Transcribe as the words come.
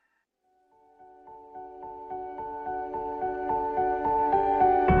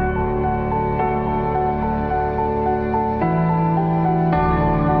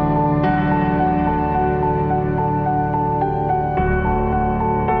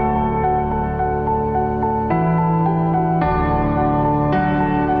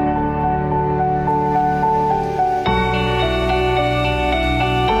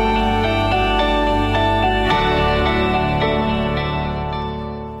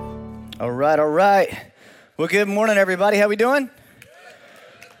All right, all right. Well, good morning, everybody. How we doing?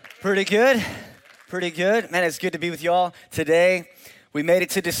 Pretty good. Pretty good. Man, it's good to be with y'all today. We made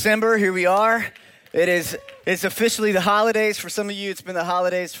it to December. Here we are. It's officially the holidays. For some of you, it's been the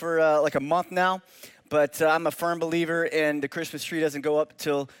holidays for like a month now. But I'm a firm believer in the Christmas tree doesn't go up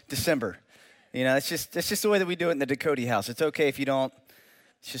till December. You know, it's just the way that we do it in the Dakota house. It's okay if you don't.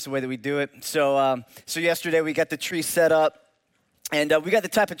 It's just the way that we do it. So yesterday we got the tree set up. And we got the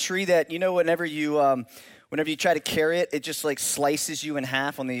type of tree that, you know, whenever you try to carry it, it just like slices you in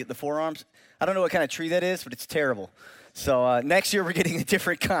half on the forearms. I don't know what kind of tree that is, but it's terrible. So next year we're getting a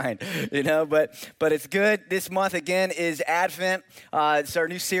different kind, you know, but it's good. This month, again, is Advent. It's our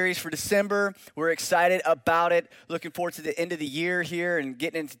new series for December. We're excited about it. Looking forward to the end of the year here and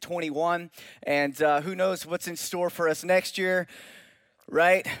getting into 21. And who knows what's in store for us next year.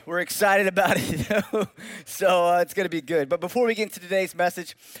 Right? We're excited about it, so it's going to be good. But before we get into today's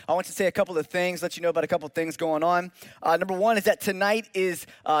message, I want to say a couple of things, let you know about a couple of things going on. Number one is that tonight is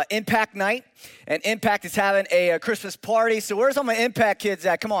Impact Night, and Impact is having a Christmas party. So where's all my Impact kids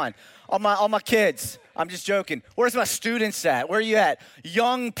at? Come on, all my kids. I'm just joking. Where's my students at? Where are you at?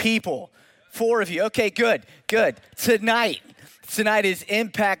 Young people, 4 of you. Okay, good. Tonight is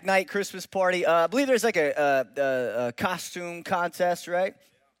Impact Night Christmas party. I believe there's like a costume contest, right?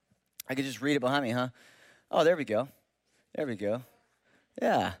 I could just read it behind me, huh? Oh, there we go.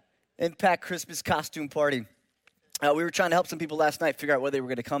 Yeah, Impact Christmas costume party. We were trying to help some people last night figure out what they were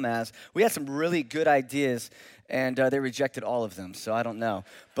going to come as. We had some really good ideas, and they rejected all of them, so I don't know.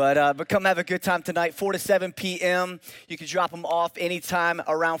 But come have a good time tonight, 4 to 7 p.m. You can drop them off anytime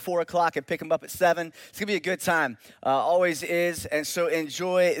around 4 o'clock and pick them up at 7. It's going to be a good time. Always is, and so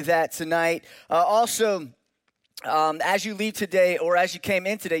enjoy that tonight. Also, as you leave today or as you came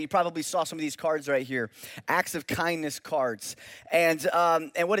in today, you probably saw some of these cards right here, acts of kindness cards. And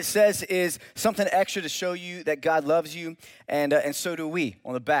what it says is something extra to show you that God loves you, and so do we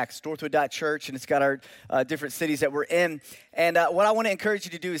on the back. It's Northwood.Church, and it's got our different cities that we're in. And what I want to encourage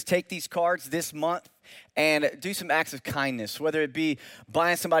you to do is take these cards this month and do some acts of kindness, whether it be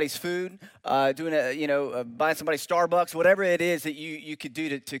buying somebody's food, buying somebody Starbucks, whatever it is that you could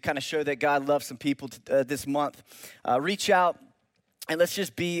do to kind of show that God loves some people this month. Reach out and let's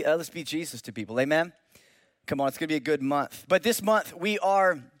be Jesus to people. Amen. Come on, it's gonna be a good month. But this month we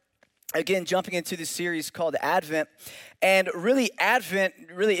are again jumping into this series called Advent, and Advent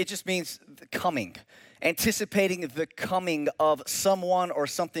it just means the coming. Anticipating the coming of someone or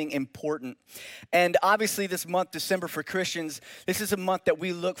something important. And obviously this month, December for Christians, this is a month that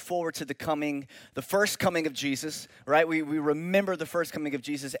we look forward to the first coming of Jesus, right? We remember the first coming of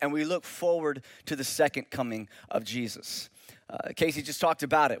Jesus, and we look forward to the second coming of Jesus. Casey just talked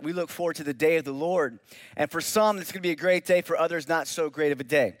about it. We look forward to the day of the Lord. And for some, it's going to be a great day. For others, not so great of a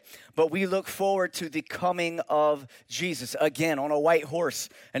day. But we look forward to the coming of Jesus, again, on a white horse.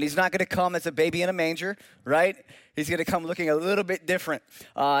 And he's not going to come as a baby in a manger, right? He's going to come looking a little bit different.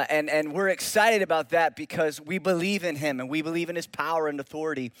 And we're excited about that because we believe in him and we believe in his power and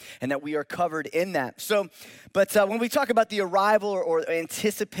authority and that we are covered in that. But when we talk about the arrival or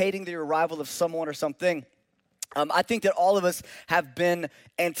anticipating the arrival of someone or something, I think that all of us have been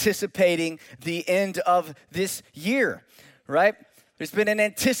anticipating the end of this year, right? There's been an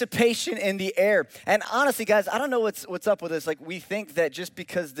anticipation in the air. And honestly, guys, I don't know what's up with us. Like, we think that just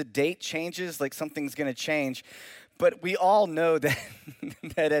because the date changes, like something's going to change. But we all know that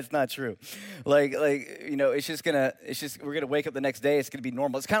that's not true. Like you know, we're gonna wake up the next day. It's gonna be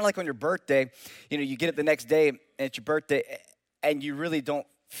normal. It's kind of like on your birthday. You know, you get up the next day and it's your birthday, and you really don't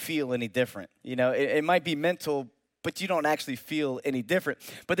feel any different. You know, it might be mental, but you don't actually feel any different.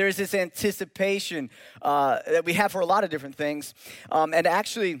 But there's this anticipation that we have for a lot of different things. And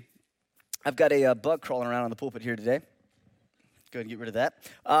actually, I've got a bug crawling around on the pulpit here today. Go ahead and get rid of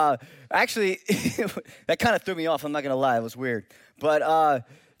that. Actually, that kind of threw me off. I'm not going to lie. It was weird. But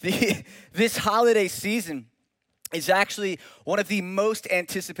this holiday season is actually one of the most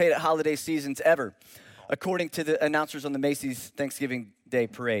anticipated holiday seasons ever, according to the announcers on the Macy's Thanksgiving Day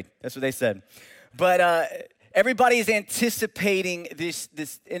Parade. That's what they said. But everybody is anticipating this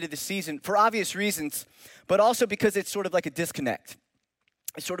end of the season for obvious reasons, but also because it's sort of like a disconnect.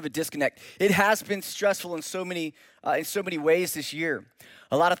 It's sort of a disconnect. It has been stressful in so many ways this year.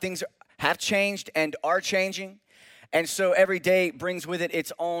 A lot of things have changed and are changing. And so every day brings with it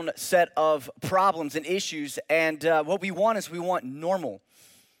its own set of problems and issues. And what we want normal.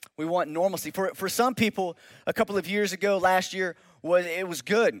 We want normalcy. For some people, a couple of years ago, last year, was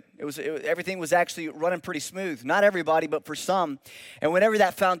good. Everything was actually running pretty smooth. Not everybody, but for some. And whenever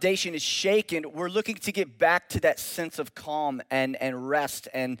that foundation is shaken, we're looking to get back to that sense of calm and rest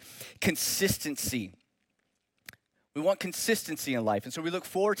and consistency. We want consistency in life, and so we look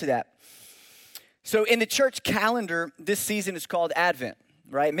forward to that. So in the church calendar, this season is called Advent,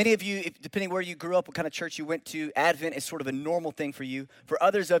 right? Many of you, depending where you grew up, what kind of church you went to, Advent is sort of a normal thing for you. For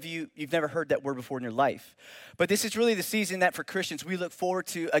others of you, you've never heard that word before in your life. But this is really the season that for Christians we look forward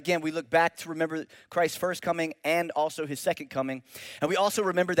to. Again, we look back to remember Christ's first coming and also his second coming. And we also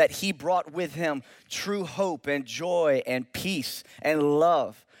remember that he brought with him true hope and joy and peace and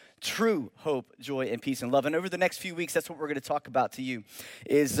love. True hope, joy, and peace and love. And over the next few weeks, that's what we're going to talk about to you,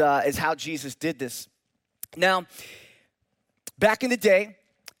 is how Jesus did this. Now, back in the day,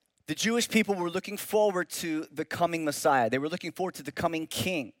 the Jewish people were looking forward to the coming Messiah. They were looking forward to the coming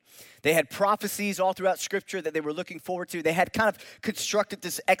king. They had prophecies all throughout Scripture that they were looking forward to. They had kind of constructed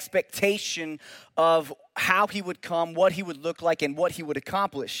this expectation of how he would come, what he would look like, and what he would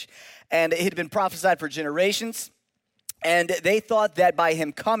accomplish. And it had been prophesied for generations. And they thought that by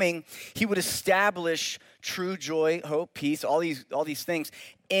him coming, he would establish true joy, hope, peace, all these things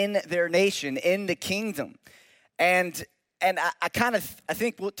in their nation, in the kingdom. And I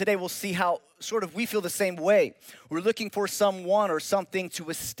think today we'll see how sort of we feel the same way. We're looking for someone or something to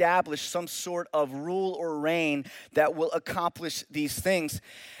establish some sort of rule or reign that will accomplish these things.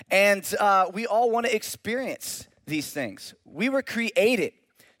 And we all want to experience these things. We were created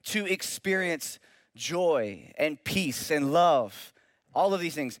to experience joy and peace and love, all of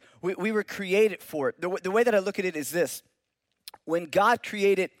these things. We were created for it. The way that I look at it is this. When God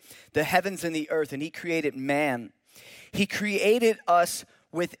created the heavens and the earth and he created man, he created us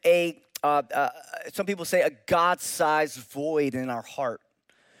with some people say a God-sized void in our heart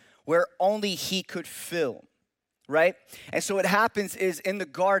where only he could fill, right? And so what happens is in the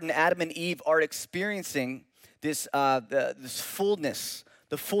garden, Adam and Eve are experiencing this fullness,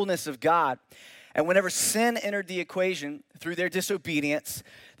 the fullness of God. And whenever sin entered the equation through their disobedience,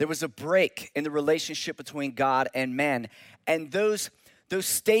 there was a break in the relationship between God and man. And those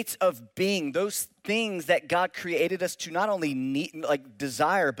states of being, those things that God created us to not only need, like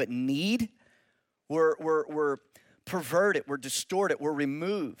desire, but need, were perverted, were distorted, were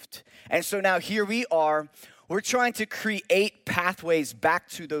removed. And so now here we are. We're trying to create pathways back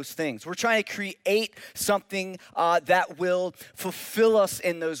to those things. We're trying to create something that will fulfill us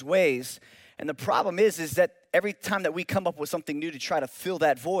in those ways. And the problem is that every time that we come up with something new to try to fill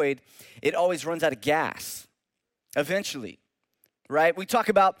that void, it always runs out of gas, eventually, right? If we're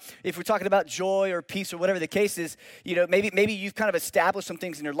talking about joy or peace or whatever the case is, maybe you've kind of established some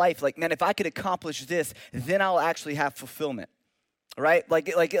things in your life, like, man, if I could accomplish this, then I'll actually have fulfillment. Right? Like,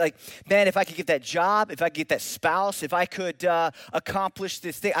 man, if I could get that job, if I could get that spouse, if I could accomplish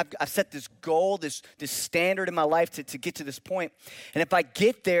this thing, I've set this goal, this standard in my life to get to this point. And if I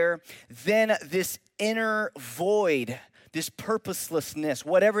get there, then this inner void, this purposelessness,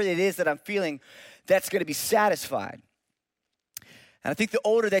 whatever it is that I'm feeling, that's going to be satisfied. And I think the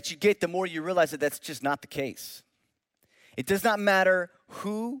older that you get, the more you realize that that's just not the case. It does not matter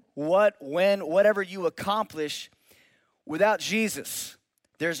who, what, when, whatever you accomplish. Without Jesus,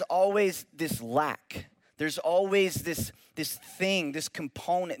 there's always this lack. There's always this thing, this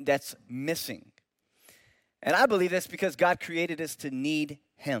component that's missing. And I believe that's because God created us to need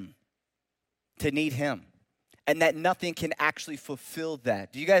him. And that nothing can actually fulfill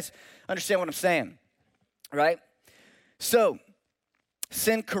that. Do you guys understand what I'm saying? Right? So,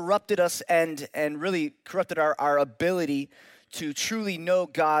 sin corrupted us and really corrupted our ability to truly know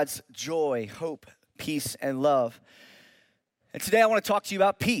God's joy, hope, peace, and love. And today I want to talk to you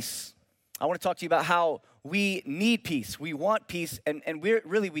about peace. I want to talk to you about how we need peace. We want peace, and we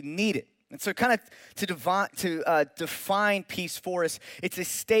need it. And so kind of to define peace for us, it's a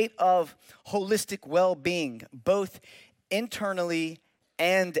state of holistic well-being, both internally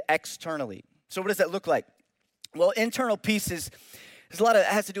and externally. So what does that look like? Well, internal peace it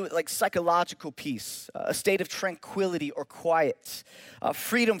has to do with like psychological peace, a state of tranquility or quiet,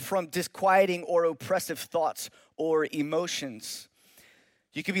 freedom from disquieting or oppressive thoughts or emotions.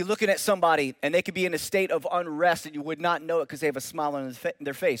 You could be looking at somebody and they could be in a state of unrest and you would not know it because they have a smile on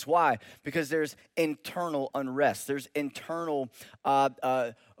their face. Why? Because there's internal unrest. There's internal,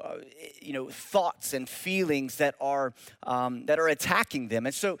 thoughts and feelings that are attacking them.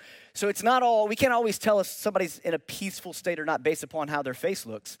 And so it's not all. We can't always tell if somebody's in a peaceful state or not based upon how their face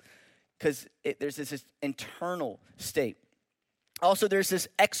looks, because there's this internal state. Also, there's this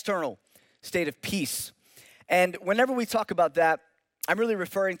external state of peace. And whenever we talk about that, I'm really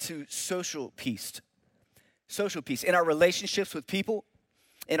referring to social peace. social peace in our relationships with people,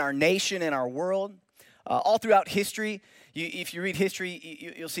 in our nation, in our world. All throughout history, if you read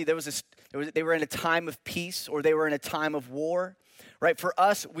history, you'll see they were in a time of peace or they were in a time of war, right? For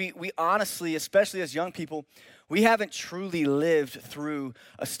us, we honestly, especially as young people, we haven't truly lived through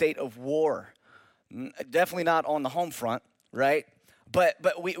a state of war. Definitely not on the home front, right? But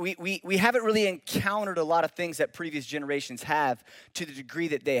we haven't really encountered a lot of things that previous generations have to the degree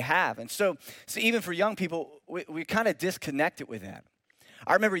that they have. And so even for young people, we kind of disconnected with that.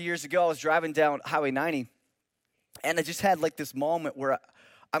 I remember years ago, I was driving down Highway 90, and I just had like this moment where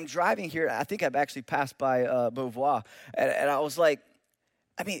I'm driving here. I think I've actually passed by Beauvoir, and I was like,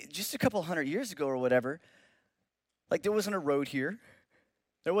 I mean, just a couple hundred years ago or whatever, like there wasn't a road here.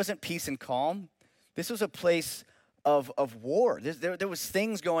 There wasn't peace and calm. This was a place of war. There was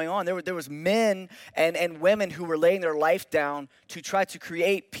things going on. There was men and women who were laying their life down to try to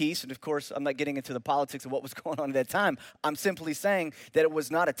create peace. And of course, I'm not getting into the politics of what was going on at that time. I'm simply saying that it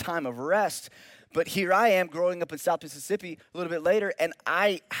was not a time of rest. But here I am growing up in South Mississippi a little bit later, and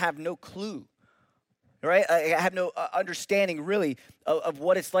I have no clue. Right, I have no understanding really of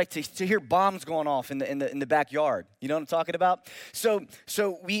what it's like to hear bombs going off in the backyard. You know what I'm talking about? So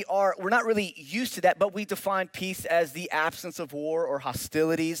we're not really used to that, but we define peace as the absence of war or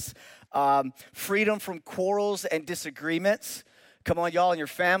hostilities, freedom from quarrels and disagreements. Come on, y'all, and your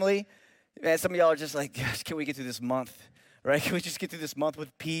family. Man, some of y'all are just like, gosh, can we get through this month? Right? Can we just get through this month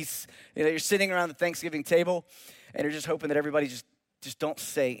with peace? You know, you're sitting around the Thanksgiving table, and you're just hoping that everybody just don't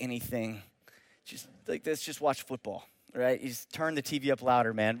say anything. Just like this, just watch football, right? You just turn the TV up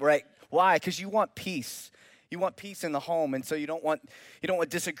louder, man, right? Why? Because you want peace. You want peace in the home, and so you don't want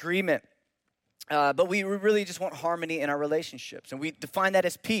disagreement. But we really just want harmony in our relationships, and we define that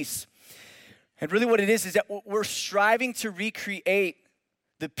as peace. And really what it is that we're striving to recreate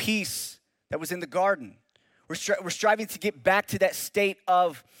the peace that was in the garden. We're striving to get back to that state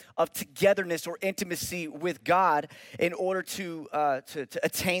of togetherness or intimacy with God in order to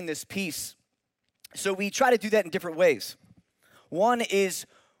attain this peace. So we try to do that in different ways. One is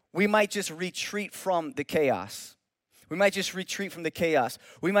we might just retreat from the chaos. We might just retreat from the chaos.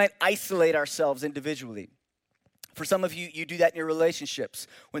 We might isolate ourselves individually. For some of you, you do that in your relationships.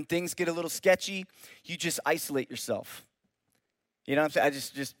 When things get a little sketchy, you just isolate yourself. You know what I'm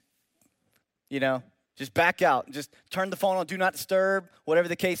saying? Just back out. Just turn the phone on, do not disturb, whatever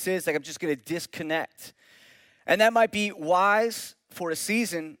the case is. Like I'm just going to disconnect. And that might be wise for a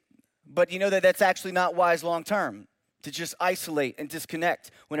season, but you know that that's actually not wise long term, to just isolate and disconnect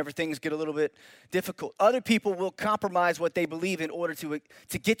whenever things get a little bit difficult. Other people will compromise what they believe in order to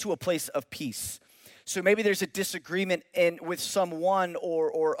get to a place of peace. So maybe there's a disagreement with someone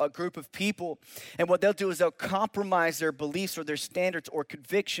or a group of people, and what they'll do is they'll compromise their beliefs or their standards or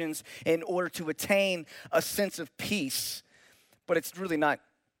convictions in order to attain a sense of peace. But it's really not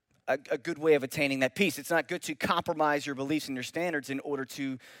a good way of attaining that peace. It's not good to compromise your beliefs and your standards in order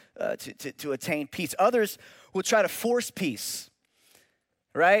to attain peace. Others will try to force peace,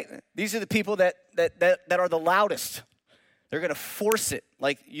 right? These are the people that are the loudest. They're going to force it.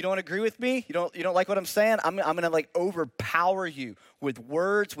 Like, you don't agree with me? You don't like what I'm saying? I'm going to like overpower you with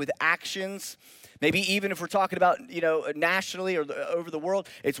words, with actions. Maybe even if we're talking about, nationally or over the world,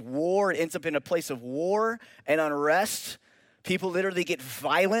 it's war. It ends up in a place of war and unrest. People literally get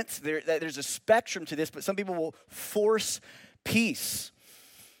violent. There's a spectrum to this, but some people will force peace.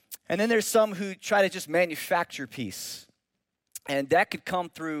 And then there's some who try to just manufacture peace. And that could come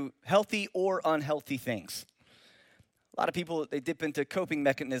through healthy or unhealthy things. A lot of people, they dip into coping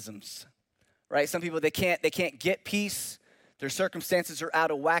mechanisms, right? Some people, they can't get peace. Their circumstances are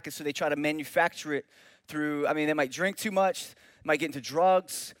out of whack, and so they try to manufacture it through, they might drink too much, might get into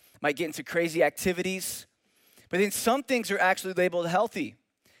drugs, might get into crazy activities. But then some things are actually labeled healthy.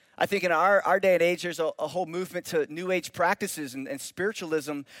 I think in our day and age, there's a whole movement to New Age practices and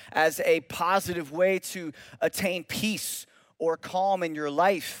spiritualism as a positive way to attain peace or calm in your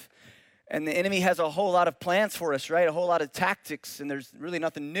life. And the enemy has a whole lot of plans for us, right? A whole lot of tactics, and there's really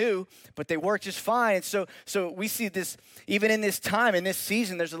nothing new, but they work just fine. And so we see this, even in this time, in this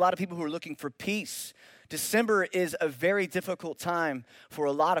season, there's a lot of people who are looking for peace. December is a very difficult time for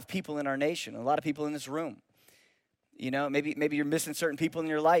a lot of people in our nation, a lot of people in this room. Maybe you're missing certain people in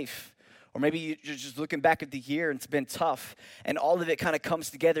your life, or maybe you're just looking back at the year and it's been tough, and all of it kind of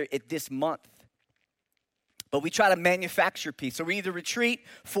comes together at this month. But we try to manufacture peace. So we either retreat,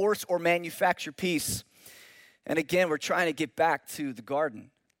 force, or manufacture peace. And again, we're trying to get back to the garden.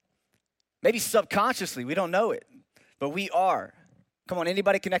 Maybe subconsciously, we don't know it, but we are. Come on,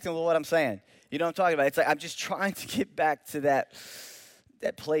 anybody connecting with what I'm saying? You know what I'm talking about? It's like I'm just trying to get back to that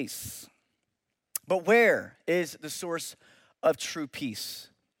place. But where is the source of true peace?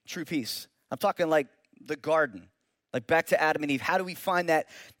 True peace. I'm talking like the garden, like back to Adam and Eve. How do we find that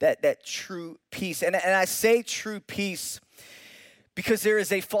true peace? And I say true peace because there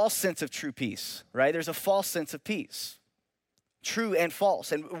is a false sense of true peace, right? There's a false sense of peace, true and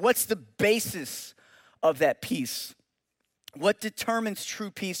false. And what's the basis of that peace? What determines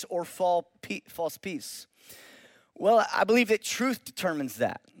true peace or false peace? Well, I believe that truth determines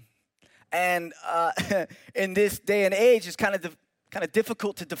that. And in this day and age, it's kind of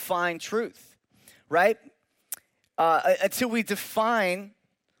difficult to define truth, right? Until we define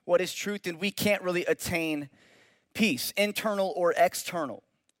what is truth, then we can't really attain peace, internal or external.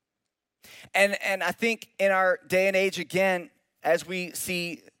 And I think in our day and age, again, as we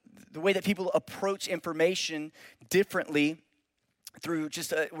see the way that people approach information differently through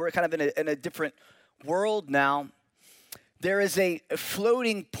just we're kind of in a different world now. There is a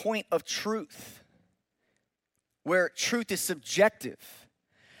floating point of truth where truth is subjective,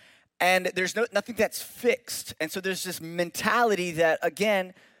 and there's nothing that's fixed. And so there's this mentality that,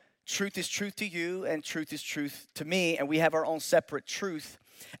 again, truth is truth to you and truth is truth to me, and we have our own separate truth,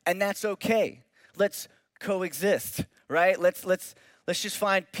 and that's okay. Let's coexist, right? Let's just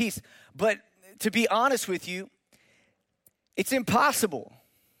find peace. But to be honest with you, it's impossible.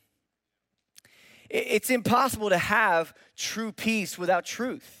 It's impossible to have true peace without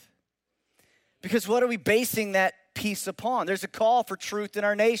truth. Because what are we basing that peace upon? There's a call for truth in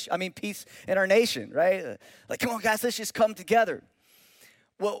our nation. Peace in our nation, right? Like, come on, guys, let's just come together.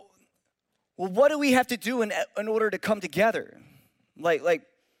 Well, what do we have to do in order to come together? Like,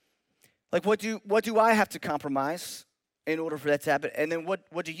 what do I have to compromise in order for that to happen? And then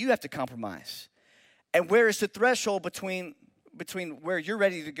what do you have to compromise? And where is the threshold between where you're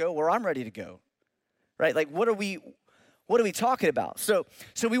ready to go, where I'm ready to go? Right? Like, what are we talking about? So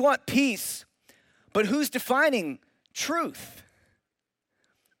we want peace, but who's defining truth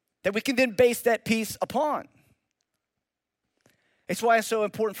that we can then base that peace upon? It's why it's so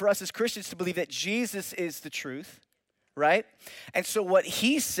important for us as Christians to believe that Jesus is the truth, right? And so what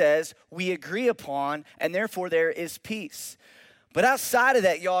he says, we agree upon, and therefore there is peace. But outside of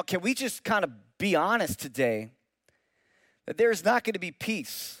that, y'all, can we just kind of be honest today that there is not going to be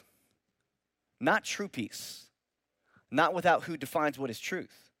peace? Not true peace. Not without who defines what is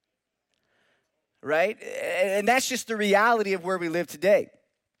truth. Right? And that's just the reality of where we live today.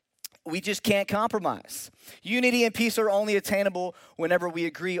 We just can't compromise. Unity and peace are only attainable whenever we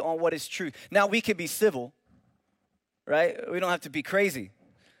agree on what is true. Now, we can be civil, right? We don't have to be crazy.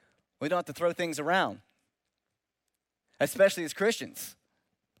 We don't have to throw things around, especially as Christians.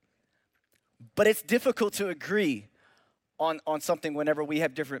 But it's difficult to agree on something whenever we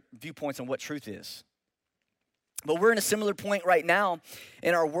have different viewpoints on what truth is. But we're in a similar point right now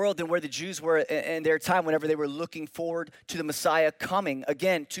in our world than where the Jews were in their time whenever they were looking forward to the Messiah coming,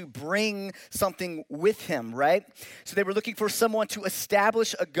 again, to bring something with him, right? So they were looking for someone to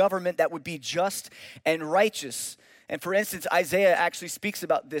establish a government that would be just and righteous. And for instance, Isaiah actually speaks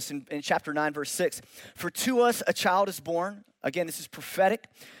about this in chapter 9, verse 6. For to us a child is born. Again, this is prophetic.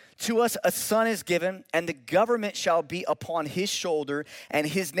 To us a son is given, and the government shall be upon his shoulder, and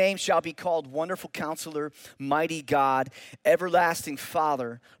his name shall be called Wonderful Counselor, Mighty God, Everlasting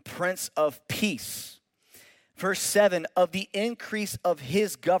Father, Prince of Peace. Verse 7, of the increase of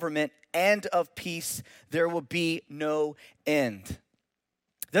his government and of peace, there will be no end.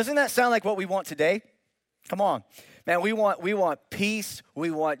 Doesn't that sound like what we want today? Come on. Man, we want peace,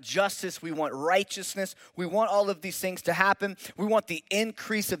 we want justice, we want righteousness, we want all of these things to happen. We want the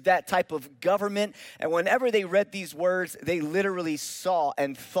increase of that type of government. And whenever they read these words, they literally saw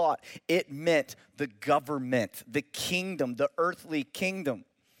and thought it meant the government, the kingdom, the earthly kingdom.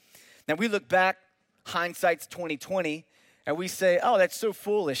 Now we look back, hindsight's 2020, and we say, oh, that's so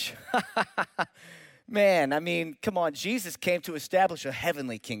foolish. Man, come on, Jesus came to establish a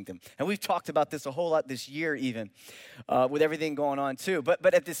heavenly kingdom. And we've talked about this a whole lot this year even, with everything going on too.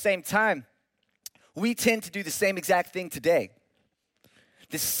 But at the same time, we tend to do the same exact thing today.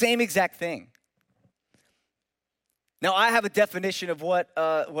 The same exact thing. Now, I have a definition of what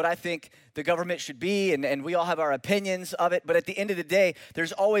I think the government should be, and we all have our opinions of it. But at the end of the day,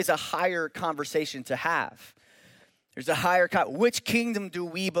 there's always a higher conversation to have. There's a higher, which kingdom do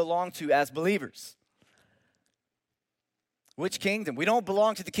we belong to as believers? Which kingdom? We don't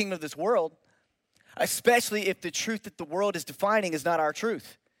belong to the kingdom of this world, especially if the truth that the world is defining is not our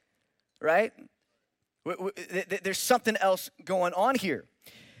truth, right? There's something else going on here.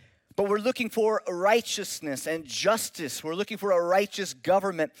 But we're looking for righteousness and justice. We're looking for a righteous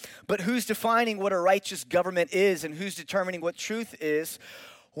government. But who's defining what a righteous government is and who's determining what truth is?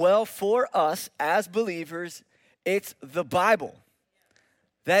 Well, for us as believers, it's the Bible.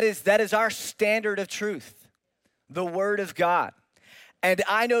 That is our standard of truth, the Word of God. And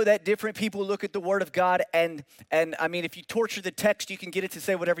I know that different people look at the Word of God, and I mean, if you torture the text, you can get it to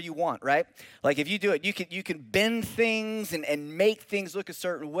say whatever you want, right? Like if you do it, you can bend things and make things look a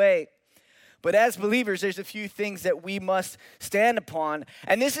certain way. But as believers, there's a few things that we must stand upon.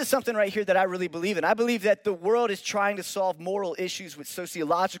 And this is something right here that I really believe in. I believe that the world is trying to solve moral issues with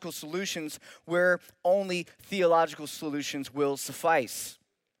sociological solutions where only theological solutions will suffice.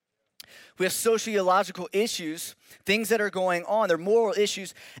 We have sociological issues, things that are going on. They're moral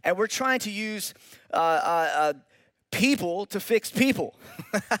issues, and we're trying to use people to fix people.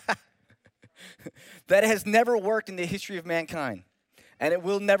 That has never worked in the history of mankind, and it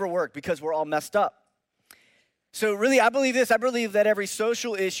will never work because we're all messed up. So really, I believe this. I believe that every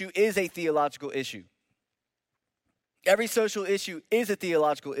social issue is a theological issue. Every social issue is a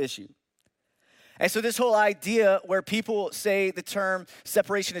theological issue. And so this whole idea where people say the term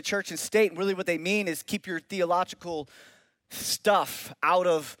separation of church and state, and really what they mean is keep your theological stuff out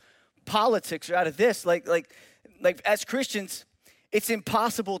of politics or out of this. Like as Christians, it's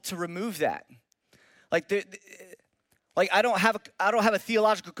impossible to remove that. I don't have a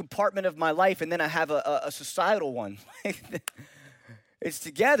theological compartment of my life, and then I have a societal one. It's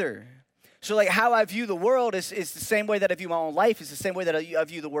together. So like how I view the world is the same way that I view my own life. It's the same way that I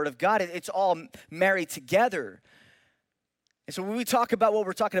view the Word of God. It's all married together. And so when we talk about what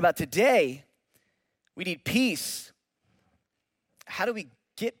we're talking about today, we need peace. How do we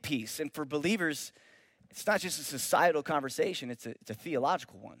get peace? And for believers, it's not just a societal conversation. It's a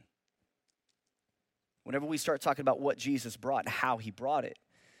theological one. Whenever we start talking about what Jesus brought and how he brought it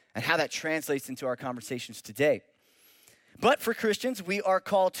and how that translates into our conversations today. But for Christians, we are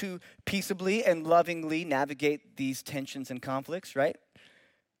called to peaceably and lovingly navigate these tensions and conflicts, right?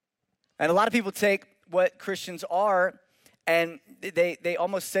 And a lot of people take what Christians are and they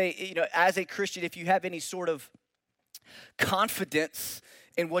almost say, as a Christian, if you have any sort of confidence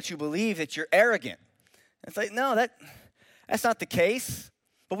in what you believe, that you're arrogant. It's like, no, that's not the case.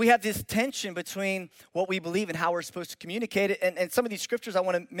 But we have this tension between what we believe and how we're supposed to communicate it. And some of these scriptures I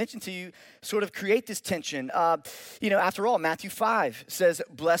want to mention to you sort of create this tension. After all, Matthew 5 says,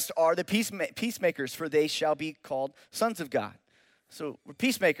 blessed are the peacemakers, for they shall be called sons of God. So we're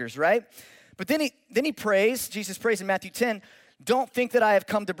peacemakers, right? But then he prays, Jesus prays in Matthew 10, don't think that I have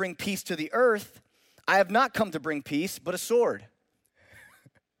come to bring peace to the earth. I have not come to bring peace, but a sword.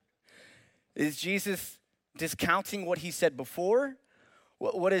 Is Jesus discounting what he said before?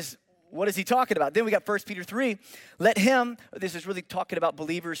 What is he talking about? Then we got 1 Peter 3. Let him, this is really talking about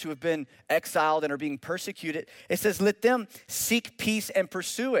believers who have been exiled and are being persecuted. It says, let them seek peace and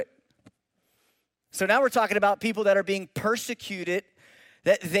pursue it. So now we're talking about people that are being persecuted,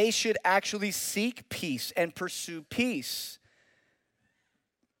 that they should actually seek peace and pursue peace.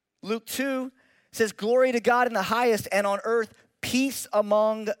 Luke 2 says, glory to God in the highest, and on earth peace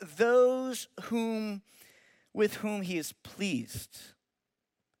among those with whom he is pleased.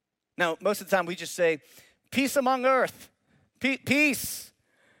 Now, most of the time we just say, peace among earth, peace.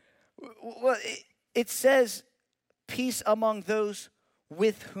 Well, it says peace among those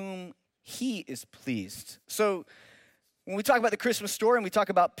with whom he is pleased. So when we talk about the Christmas story and we talk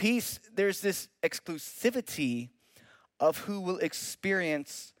about peace, there's this exclusivity of who will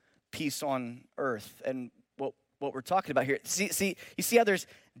experience peace on earth. And what we're talking about here, see, you see how there's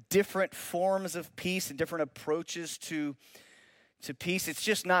different forms of peace and different approaches to peace. It's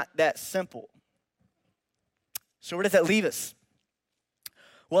just not that simple. So where does that leave us?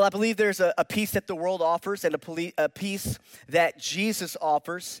 Well, I believe there's a peace that the world offers and a peace that Jesus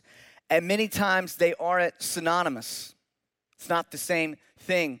offers, and many times they aren't synonymous. It's not the same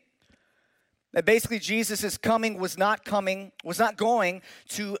thing. That basically Jesus' coming was not going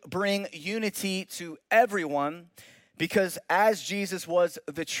to bring unity to everyone, because as Jesus was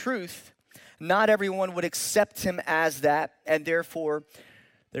the truth, not everyone would accept him as that, and therefore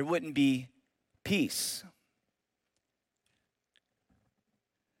there wouldn't be peace.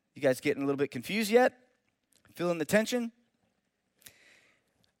 You guys getting a little bit confused yet? Feeling the tension?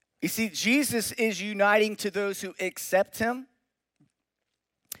 You see, Jesus is uniting to those who accept him,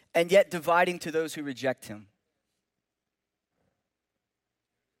 and yet dividing to those who reject him.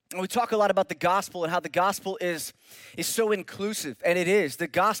 And we talk a lot about the gospel and how the gospel is so inclusive, and it is. The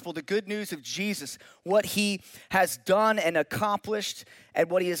gospel, the good news of Jesus, what he has done and accomplished and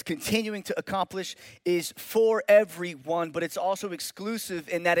what he is continuing to accomplish is for everyone, but it's also exclusive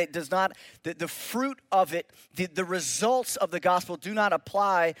in that it does not, the fruit of it, the results of the gospel do not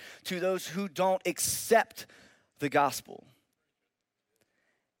apply to those who don't accept the gospel.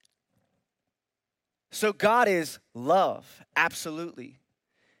 So God is love, absolutely.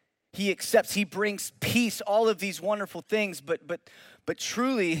 He accepts, he brings peace, all of these wonderful things, but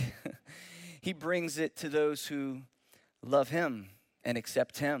truly, he brings it to those who love him and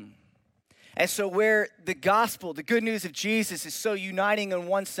accept him. And so where the gospel, the good news of Jesus is so uniting in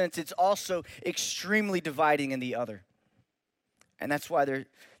one sense, it's also extremely dividing in the other. And that's why there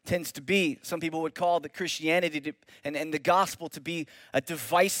tends to be, some people would call the Christianity and the gospel to be a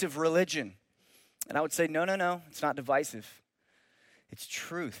divisive religion. And I would say, no, it's not divisive. It's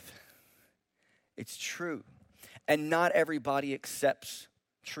truth. It's true. And not everybody accepts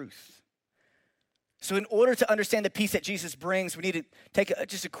truth. So in order to understand the peace that Jesus brings, we need to take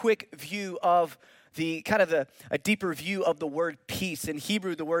just a quick view of a deeper view of the word peace. In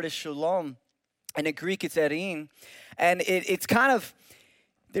Hebrew, the word is shalom, and in Greek, it's erin. And it's kind of,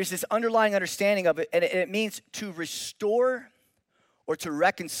 there's this underlying understanding of it, and it means to restore or to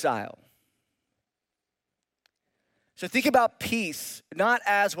reconcile. So think about peace, not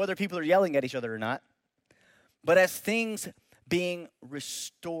as whether people are yelling at each other or not, but as things being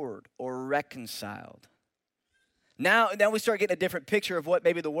restored or reconciled. Now we start getting a different picture of what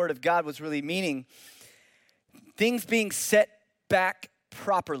maybe the word of God was really meaning. Things being set back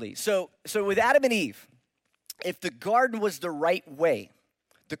properly. So with Adam and Eve, if the garden was the right way,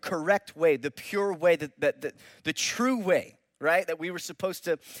 the correct way, the pure way, the true way, right? That we were supposed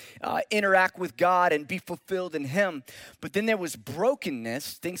to interact with God and be fulfilled in him. But then there was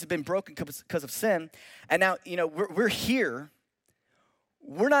brokenness. Things have been broken because of sin. And now, we're here.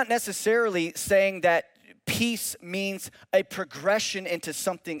 We're not necessarily saying that peace means a progression into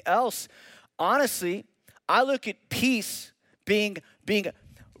something else. Honestly, I look at peace being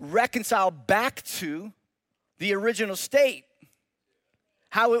reconciled back to the original state,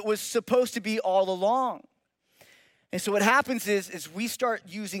 how it was supposed to be all along. And so what happens is we start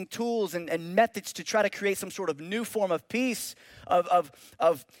using tools and methods to try to create some sort of new form of peace, of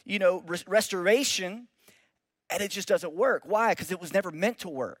restoration, and it just doesn't work. Why? Because it was never meant to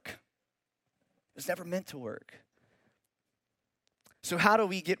work. It was never meant to work. So how do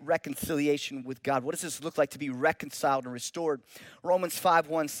we get reconciliation with God? What does this look like to be reconciled and restored? Romans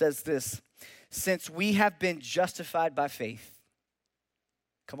 5:1 says this, since we have been justified by faith.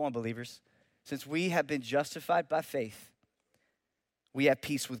 Come on, believers. Since we have been justified by faith, we have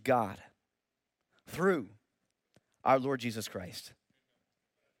peace with God through our Lord Jesus Christ.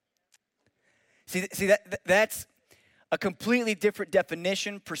 See that's a completely different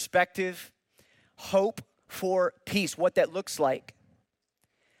definition, perspective, hope for peace, what that looks like.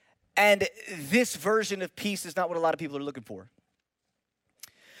 And this version of peace is not what a lot of people are looking for.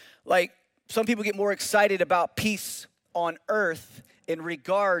 Like, some people get more excited about peace on earth in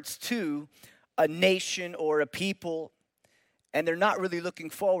regards to a nation or a people, and they're not really looking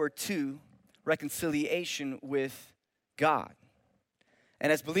forward to reconciliation with God.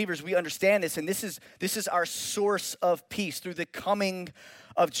 And as believers, we understand this, and this is our source of peace through the coming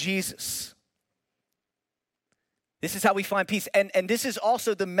of Jesus. This is how we find peace. And this is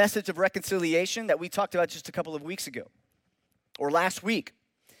also the message of reconciliation that we talked about just a couple of weeks ago, or last week,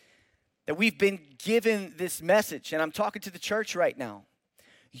 that we've been given this message. And I'm talking to the church right now.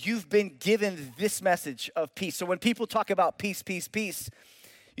 You've been given this message of peace. So when people talk about peace, peace, peace,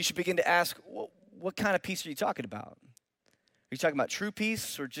 you should begin to ask, well, what kind of peace are you talking about? Are you talking about true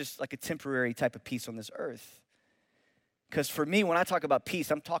peace or just like a temporary type of peace on this earth? Because for me, when I talk about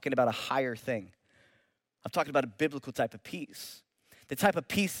peace, I'm talking about a higher thing. I'm talking about a biblical type of peace. The type of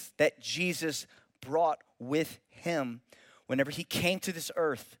peace that Jesus brought with him whenever he came to this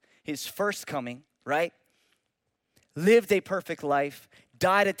earth, his first coming, right? Lived a perfect life,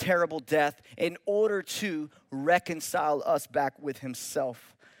 died a terrible death in order to reconcile us back with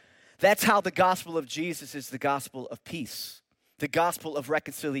himself. That's how the gospel of Jesus is the gospel of peace, the gospel of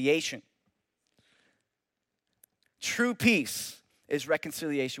reconciliation. True peace is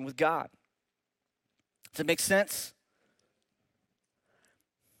reconciliation with God. Does it make sense?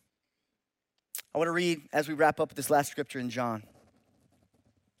 I want to read as we wrap up this last scripture in John.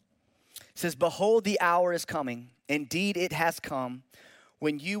 It says, behold, the hour is coming. Indeed, it has come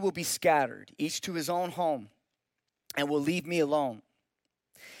when you will be scattered, each to his own home, and will leave me alone.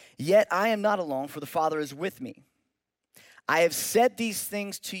 Yet I am not alone, for the Father is with me. I have said these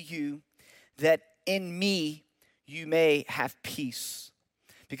things to you, that in me you may have peace.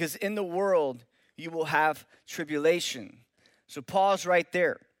 Because in the world you will have tribulation. So pause right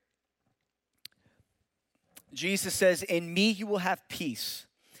there. Jesus says, in me you will have peace.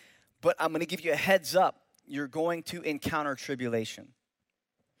 But I'm going to give you a heads up. You're going to encounter tribulation.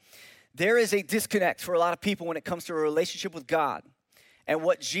 There is a disconnect for a lot of people when it comes to a relationship with God and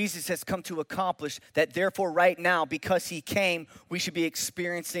what Jesus has come to accomplish, that therefore right now, because he came, we should be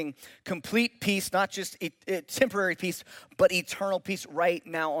experiencing complete peace, not just temporary peace, but eternal peace right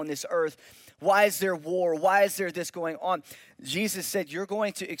now on this earth. Why is there war? Why is there this going on? Jesus said, you're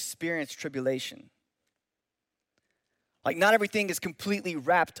going to experience tribulation. Like, not everything is completely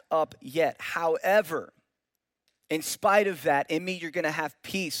wrapped up yet. However, in spite of that, in me, you're going to have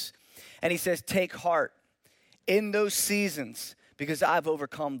peace. And he says, take heart in those seasons, because I've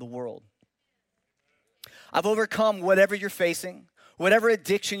overcome the world. I've overcome whatever you're facing, whatever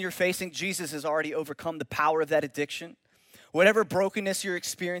addiction you're facing. Jesus has already overcome the power of that addiction. Whatever brokenness you're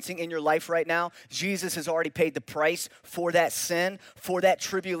experiencing in your life right now, Jesus has already paid the price for that sin, for that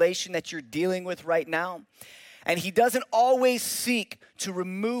tribulation that you're dealing with right now. And he doesn't always seek to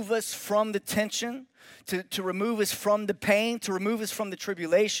remove us from the tension, to remove us from the pain, to remove us from the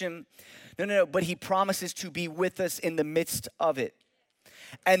tribulation. No, but he promises to be with us in the midst of it.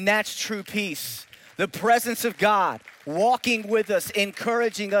 And that's true peace. The presence of God walking with us,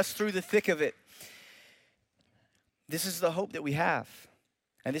 encouraging us through the thick of it. This is the hope that we have.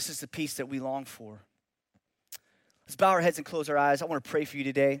 And this is the peace that we long for. Let's bow our heads and close our eyes. I want to pray for you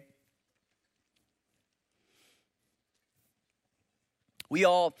today. We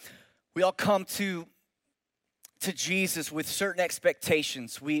all come to Jesus with certain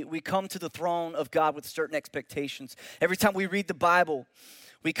expectations. We come to the throne of God with certain expectations. Every time we read the Bible,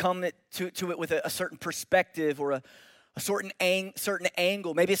 we come to it with a certain perspective or a certain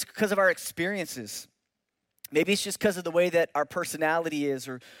angle. Maybe it's because of our experiences. Maybe it's just because of the way that our personality is,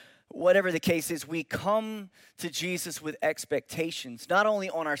 or whatever the case is. We come to Jesus with expectations, not only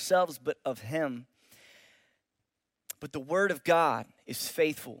on ourselves, but of him. But the word of God is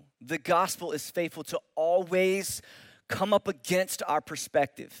faithful. The gospel is faithful to always come up against our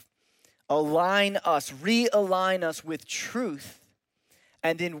perspective, realign us with truth,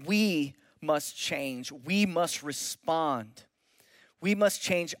 and then we must change. We must respond. We must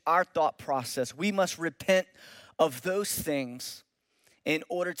change our thought process. We must repent of those things in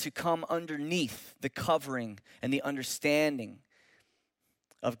order to come underneath the covering and the understanding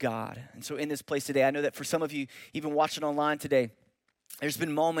of God. And so in this place today, I know that for some of you, even watching online today, there's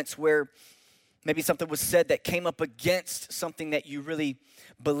been moments where maybe something was said that came up against something that you really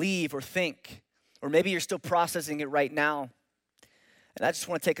believe or think, or maybe you're still processing it right now. And I just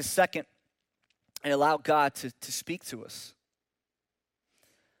want to take a second and allow God to speak to us.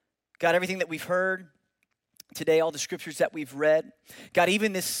 God, everything that we've heard today, all the scriptures that we've read, God,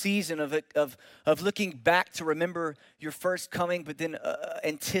 even this season of looking back to remember your first coming, but then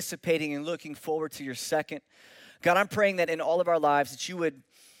anticipating and looking forward to your second. God, I'm praying that in all of our lives that you would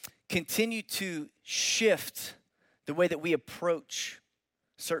continue to shift the way that we approach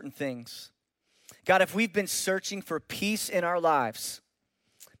certain things. God, if we've been searching for peace in our lives,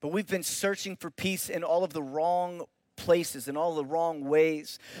 but we've been searching for peace in all of the wrong places, in all the wrong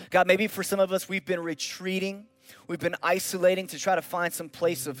ways. God, maybe for some of us, we've been retreating. We've been isolating to try to find some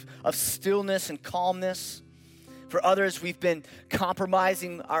place of stillness and calmness. For others, we've been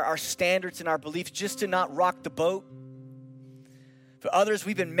compromising our standards and our beliefs just to not rock the boat. For others,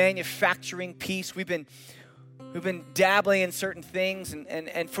 we've been manufacturing peace. We've been dabbling in certain things,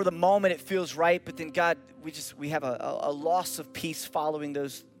 and for the moment it feels right, but then God, we have a loss of peace following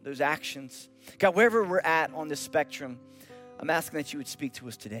those actions. God, wherever we're at on this spectrum, I'm asking that you would speak to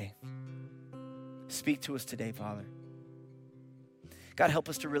us today. Speak to us today, Father. God, help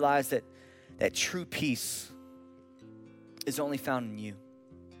us to realize that true peace is only found in you.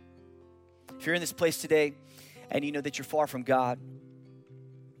 If you're in this place today and you know that you're far from God,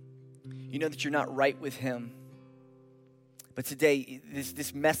 you know that you're not right with him, but today,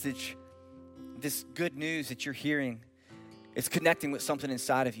 this message, this good news that you're hearing, is connecting with something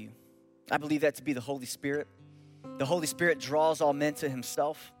inside of you. I believe that to be the Holy Spirit. The Holy Spirit draws all men to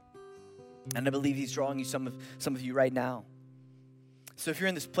himself. And I believe he's drawing you, some of you right now. So if you're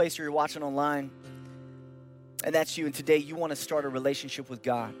in this place or you're watching online, and that's you, and today you want to start a relationship with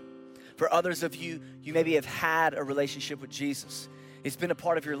God. For others of you, you maybe have had a relationship with Jesus. It's been a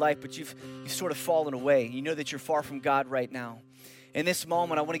part of your life, but you've sort of fallen away. You know that you're far from God right now. In this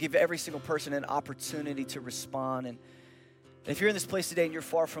moment, I want to give every single person an opportunity to respond. And if you're in this place today and you're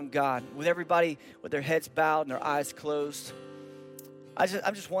far from God, with everybody with their heads bowed and their eyes closed,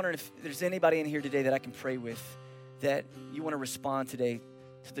 I'm just wondering if there's anybody in here today that I can pray with, that you want to respond today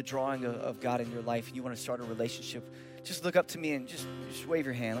to the drawing of God in your life, and you want to start a relationship. Just look up to me and just wave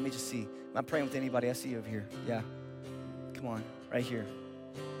your hand. Let me just see. I'm praying with anybody. I see you over here. Yeah. Come on, right here.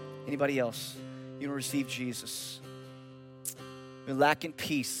 Anybody else? You want to receive Jesus. You're lacking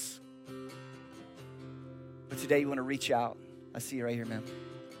peace. But today you want to reach out. I see you right here, ma'am.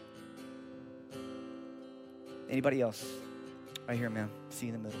 Anybody else? Right here, ma'am. See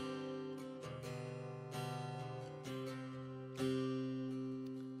you in the middle.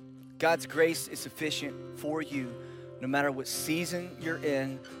 God's grace is sufficient for you no matter what season you're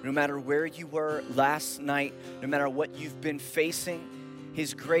in, no matter where you were last night, no matter what you've been facing.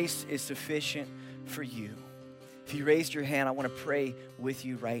 His grace is sufficient for you. If you raised your hand, I want to pray with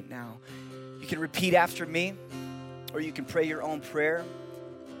you right now. You can repeat after me, or you can pray your own prayer,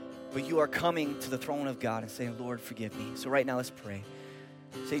 but you are coming to the throne of God and saying, Lord, forgive me. So right now, let's pray.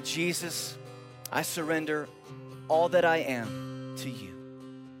 Say, Jesus, I surrender all that I am to you.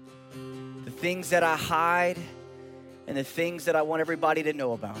 The things that I hide and the things that I want everybody to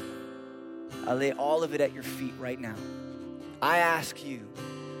know about, I lay all of it at your feet right now. I ask you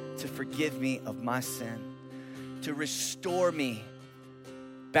to forgive me of my sin, to restore me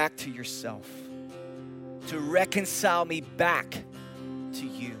back to yourself, to reconcile me back to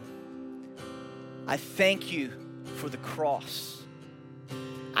you. I thank you for the cross.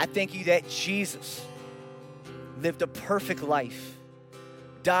 I thank you that Jesus lived a perfect life,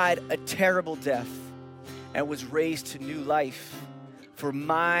 died a terrible death, and was raised to new life for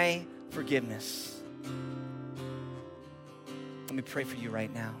my forgiveness. Let me pray for you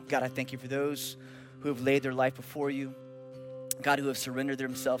right now. God, I thank you for those who have laid their life before you. God, who have surrendered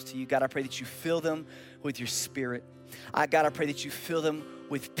themselves to you. God, I pray that you fill them with your spirit. God, I pray that you fill them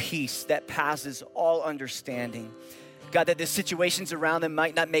with peace that passes all understanding. God, that the situations around them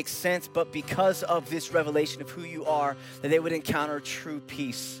might not make sense, but because of this revelation of who you are, that they would encounter true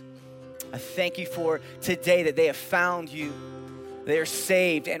peace. I thank you for today that they have found you. They are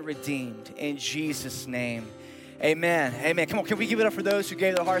saved and redeemed in Jesus' name. Amen. Amen. Come on, can we give it up for those who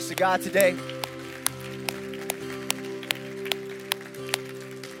gave their hearts to God today?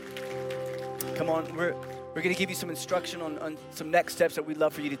 Come on, we're going to give you some instruction on some next steps that we'd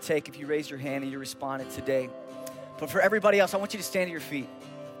love for you to take if you raise your hand and you responded today. But for everybody else, I want you to stand to your feet.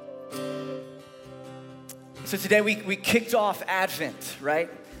 So today we kicked off Advent, right?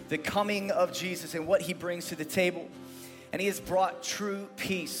 The coming of Jesus and what he brings to the table. And he has brought true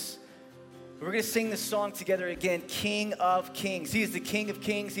peace. We're going to sing this song together again, King of Kings. He is the King of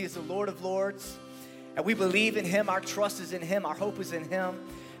Kings. He is the Lord of Lords. And we believe in him. Our trust is in him. Our hope is in him.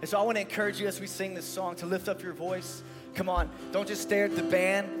 And so I want to encourage you as we sing this song to lift up your voice. Come on, don't just stare at the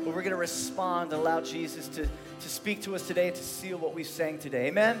band, but we're going to respond and allow Jesus to speak to us today and to seal what we sang today.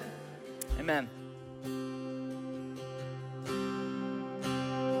 Amen? Amen.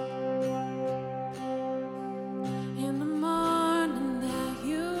 In the morning that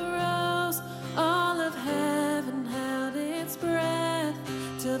you rose, all of heaven held its breath,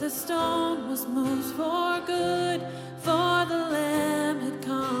 till the stone was moved for good, for the Lamb had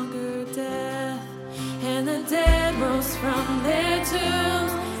conquered death. And the dead rose from their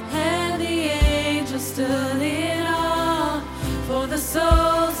tombs, and the angels stood in awe, for the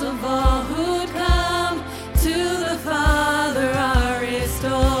souls of all who'd come to the Father are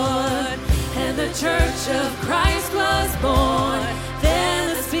restored. And the church of Christ was born,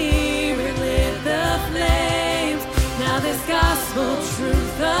 then the Spirit lit the flames. Now this gospel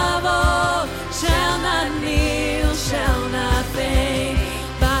truth of old shall not kneel, shall not faint.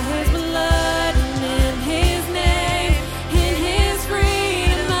 By his blood and in his name, in his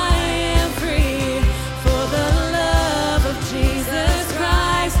freedom I am free. For the love of Jesus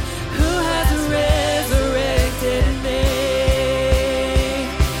Christ, who has resurrected me.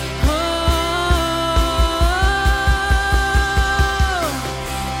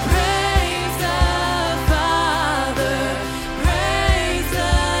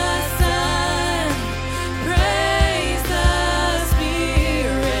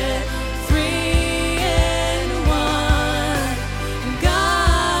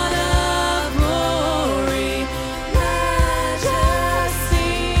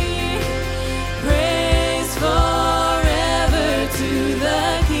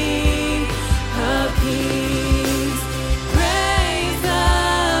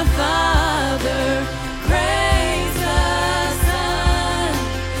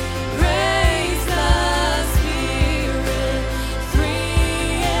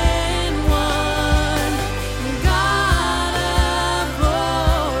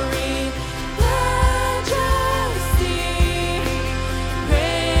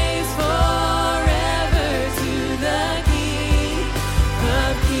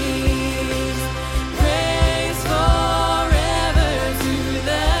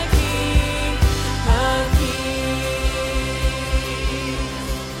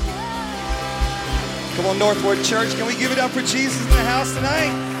 Northward Church, can we give it up for Jesus in the house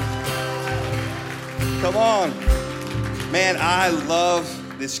tonight? Come on. Man, I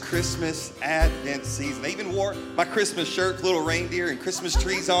love this Christmas Advent season. I even wore my Christmas shirt, little reindeer and Christmas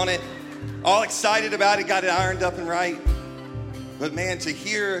trees on it. All excited about it, got it ironed up and right. But man, to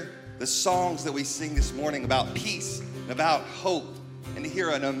hear the songs that we sing this morning about peace and about hope, and to hear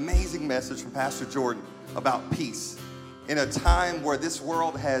an amazing message from Pastor Jordan about peace. In a time where this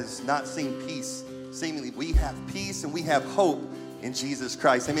world has not seen peace, seemingly we have peace and we have hope in Jesus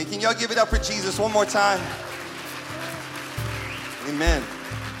Christ. Amen. Can y'all give it up for Jesus one more time? Amen.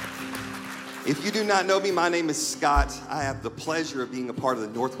 If you do not know me, my name is Scott. I have the pleasure of being a part of the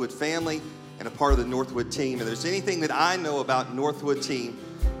Northwood family and a part of the Northwood team. And if there's anything that I know about Northwood team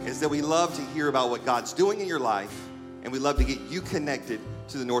is that we love to hear about what God's doing in your life, and we love to get you connected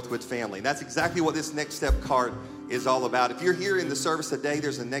to the Northwood family. And that's exactly what this Next Step card is all about. If you're here in the service today,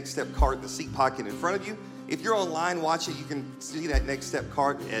 there's a Next Step card in the seat pocket in front of you. If you're online watching, you can see that Next Step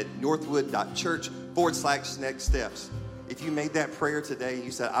card at northwood.church/next steps. If you made that prayer today and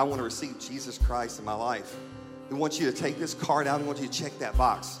you said, I want to receive Jesus Christ in my life, we want you to take this card out and want you to check that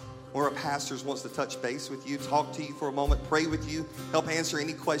box. One of our pastors wants to touch base with you, talk to you for a moment, pray with you, help answer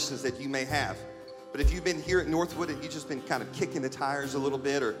any questions that you may have. But if you've been here at Northwood and you've just been kind of kicking the tires a little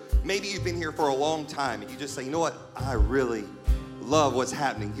bit, or maybe you've been here for a long time and you just say, you know what, I really love what's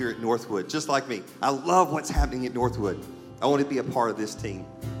happening here at Northwood, just like me. I love what's happening at Northwood. I want to be a part of this team.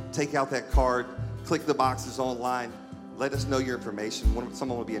 Take out that card, click the boxes online, let us know your information.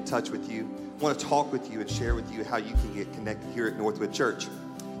 Someone will be in touch with you. I want to talk with you and share with you how you can get connected here at Northwood Church.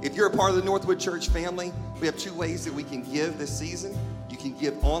 If you're a part of the Northwood Church family, we have two ways that we can give this season. You can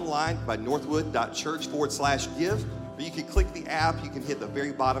give online by northwood.church/give, or you can click the app. You can hit the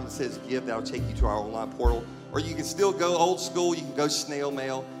very bottom that says give. That'll take you to our online portal. Or you can still go old school. You can go snail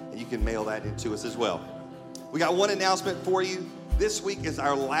mail, and you can mail that into us as well. We got one announcement for you. This week is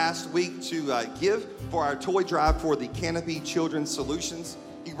our last week to give for our toy drive for the Canopy Children's Solutions.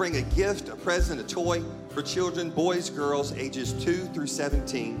 You bring a gift, a present, a toy for children, boys, girls, ages 2 through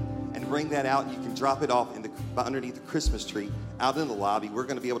 17, and bring that out. You can drop it off underneath the Christmas tree out in the lobby. We're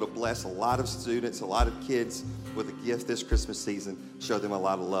going to be able to bless a lot of students, a lot of kids with a gift this Christmas season, show them a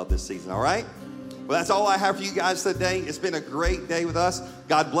lot of love this season, all right? Well, that's all I have for you guys today. It's been a great day with us.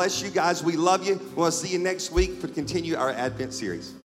 God bless you guys. We love you. We want to see you next week to continue our Advent series.